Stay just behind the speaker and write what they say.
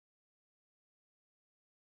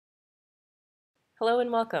Hello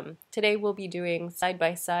and welcome. Today we'll be doing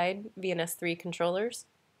side-by-side VNS3 controllers.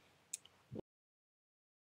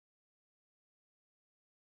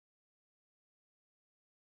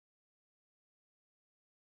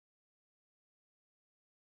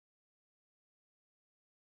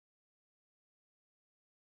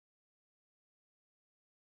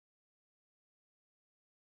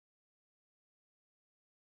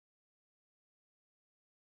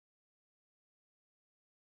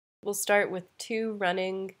 We'll start with two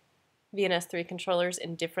running VNS3 controllers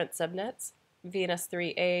in different subnets.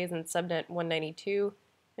 VNS3A is in subnet 192,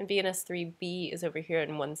 and VNS3B is over here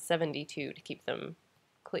in 172 to keep them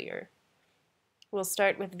clear. We'll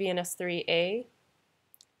start with VNS3A.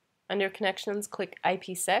 Under Connections, click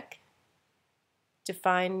IPsec.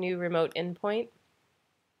 Define new remote endpoint.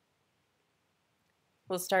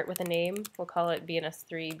 We'll start with a name. We'll call it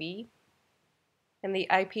VNS3B. And the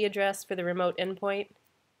IP address for the remote endpoint,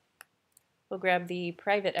 we'll grab the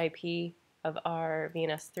private IP of our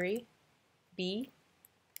VNS3B.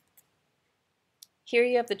 Here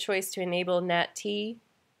you have the choice to enable NAT-T,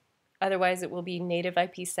 otherwise it will be Native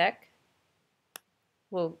IPsec.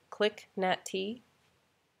 We'll click NAT-T,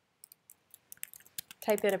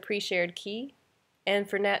 type in a pre-shared key, and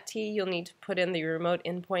for NAT-T you'll need to put in the remote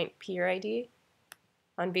endpoint peer ID.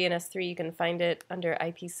 On VNS3 you can find it under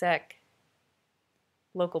IPsec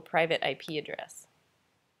local private IP address.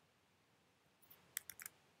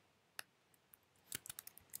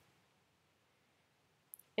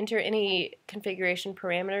 Enter any configuration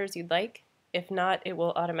parameters you'd like. If not, it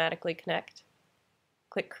will automatically connect.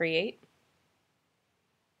 Click Create.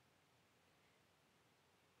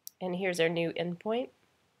 And here's our new endpoint.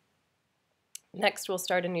 Next, we'll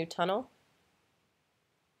start a new tunnel.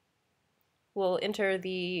 We'll enter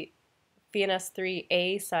the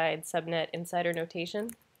VNS3A side subnet insider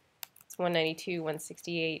notation. It's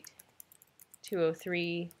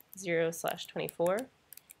 192.168.203.0/24.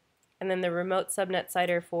 And then the remote subnet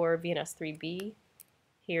CIDR for VNS3B.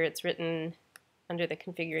 Here it's written under the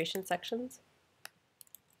configuration sections.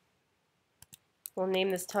 We'll name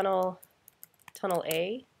this tunnel Tunnel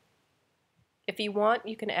A. If you want,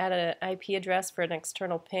 you can add an IP address for an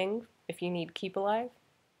external ping if you need keep alive.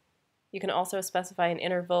 You can also specify an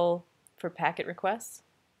interval for packet requests.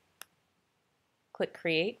 Click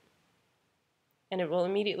Create, and it will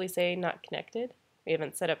immediately say not connected. We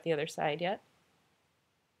haven't set up the other side yet.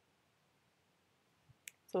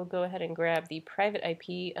 So we'll go ahead and grab the private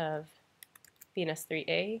IP of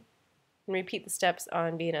VNS3A and repeat the steps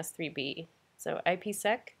on VNS3B. So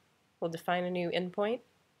IPsec, we'll define a new endpoint.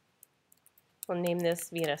 We'll name this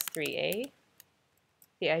VNS3A.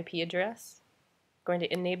 The IP address. Going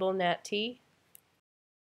to enable NAT-T.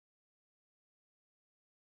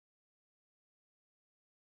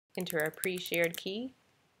 Enter our pre-shared key.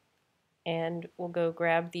 And we'll go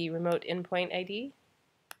grab the remote endpoint ID.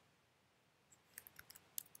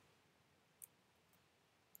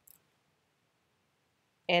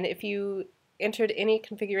 And if you entered any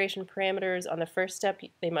configuration parameters on the first step,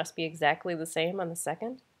 they must be exactly the same on the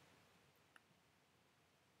second.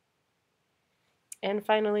 And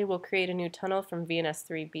finally, we'll create a new tunnel from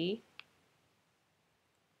VNS3B.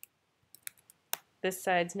 This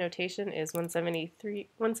side's notation is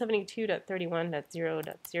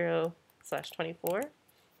 172.31.0.0/24.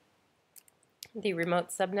 The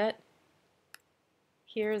remote subnet,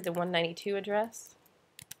 here is the 192 address.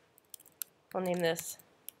 We'll name this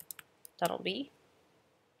Tunnel B,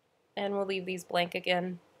 and we'll leave these blank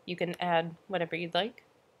again. You can add whatever you'd like,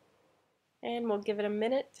 and we'll give it a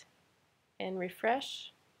minute and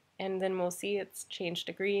refresh, and then we'll see it's changed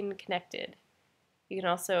to green connected. You can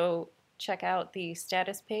also check out the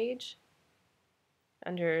status page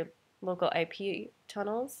under local IP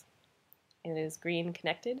tunnels. It is green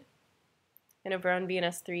connected, and over on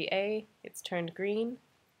VNS3A it's turned green,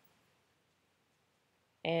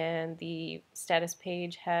 and the status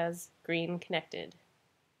page has green connected.